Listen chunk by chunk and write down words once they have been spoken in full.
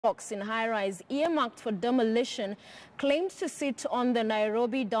blocks in high-rise earmarked for demolition claimed to sit on the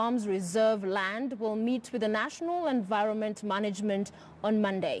Nairobi Dams Reserve land will meet with the National Environment Management on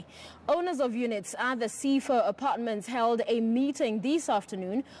Monday. Owners of units at the Seefar Apartments held a meeting this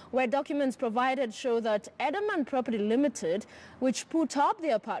afternoon where documents provided show that Edelman Property Limited, which put up the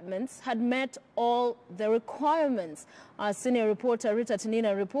apartments, had met all the requirements. Our senior reporter Rita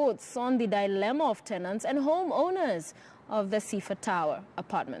Tinina reports on the dilemma of tenants and homeowners of the Seefar Tower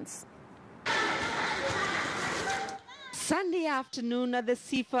Apartments. Sunday afternoon at the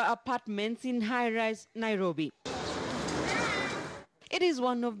Seefar Apartments in high-rise Nairobi. It is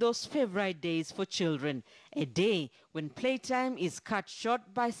one of those favorite days for children, a day when playtime is cut short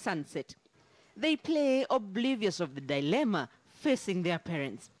by sunset. They play oblivious of the dilemma facing their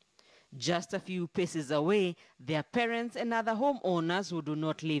parents. Just a few paces away, their parents and other homeowners who do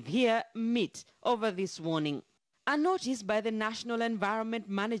not live here meet over this warning. A notice by the National Environment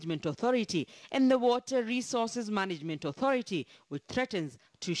Management Authority and the Water Resources Management Authority, which threatens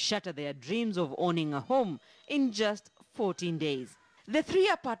to shatter their dreams of owning a home in just 14 days. The 3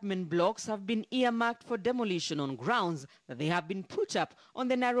 apartment blocks have been earmarked for demolition on grounds that they have been put up on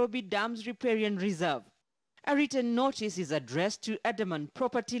the Nairobi Dams Riparian Reserve. A written notice is addressed to Edelman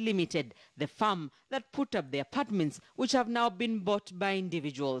Property Limited, the firm that put up the apartments, which have now been bought by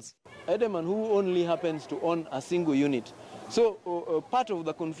individuals. Edelman, who only happens to own a single unit. So part of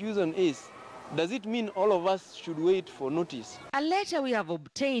the confusion is, does it mean all of us should wait for notice? A letter we have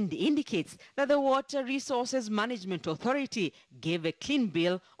obtained indicates that the Water Resources Management Authority gave a clean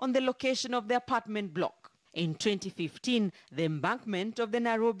bill on the location of the apartment block. In 2015, the embankment of the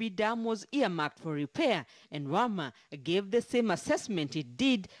Nairobi Dam was earmarked for repair, and WAMA gave the same assessment it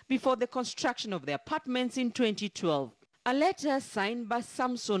did before the construction of the apartments in 2012. A letter signed by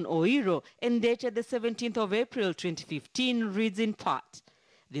Samson Oiro and dated the 17th of April 2015 reads in part,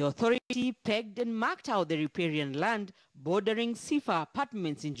 "The authority pegged and marked out the riparian land bordering Seefar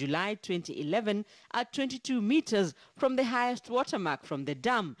Apartments in July 2011 at 22 meters from the highest watermark from the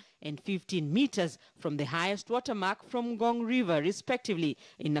dam and 15 meters from the highest watermark from Ngong River, respectively,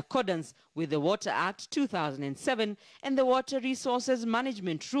 in accordance with the Water Act 2007 and the Water Resources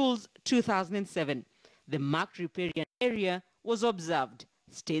Management Rules 2007. The marked riparian area was observed,"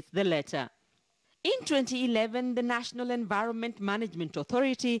 states the letter. In 2011, the National Environment Management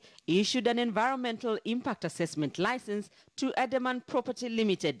Authority issued an environmental impact assessment license to Edelman Property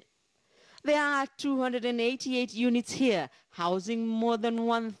Limited. There are 288 units here, housing more than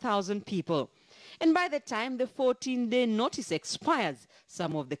 1,000 people. And by the time the 14-day notice expires,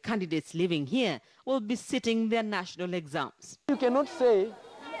 some of the candidates living here will be sitting their national exams. You cannot say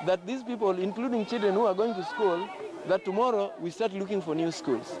that these people, including children who are going to school, that tomorrow we start looking for new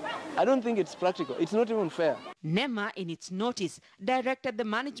schools. I don't think it's practical. It's not even fair. NEMA, in its notice, directed the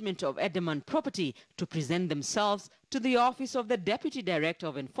management of Edelman Property to present themselves to the Office of the Deputy Director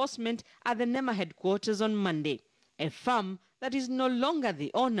of Enforcement at the NEMA headquarters on Monday, a firm that is no longer the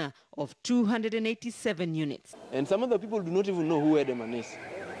owner of 287 units. And some of the people do not even know who Edelman is.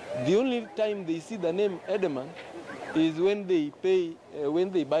 The only time they see the name Edelman is when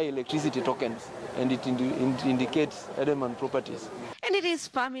they buy electricity tokens, and it indicates Edelman Properties. And it is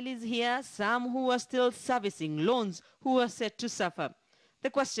families here, some who are still servicing loans, who are set to suffer. The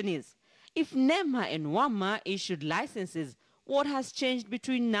question is, if NEMA and WAMA issued licenses, what has changed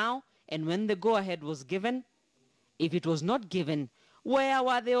between now and when the go-ahead was given? If it was not given, where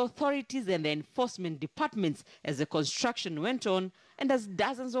were the authorities and the enforcement departments as the construction went on and as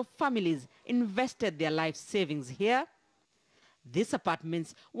dozens of families invested their life savings here? These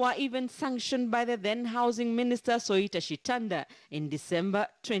apartments were even sanctioned by the then Housing Minister Soita Shitanda in December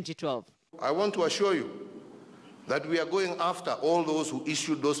 2012. I want to assure you that we are going after all those who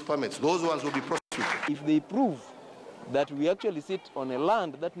issued those permits. Those ones will be prosecuted. If they prove that we actually sit on a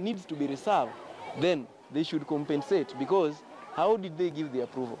land that needs to be reserved, then they should compensate, because how did they give the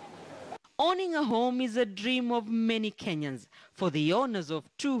approval? Owning a home is a dream of many Kenyans. For the owners of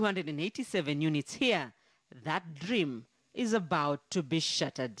 287 units here, that dream is about to be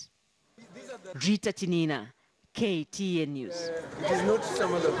shattered. Rita Tinina, KTN News. It is not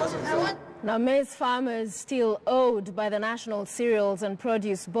some other person. Now, maize farmers still owed by the National Cereals and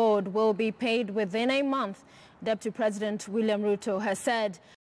Produce Board will be paid within a month, Deputy President William Ruto has said.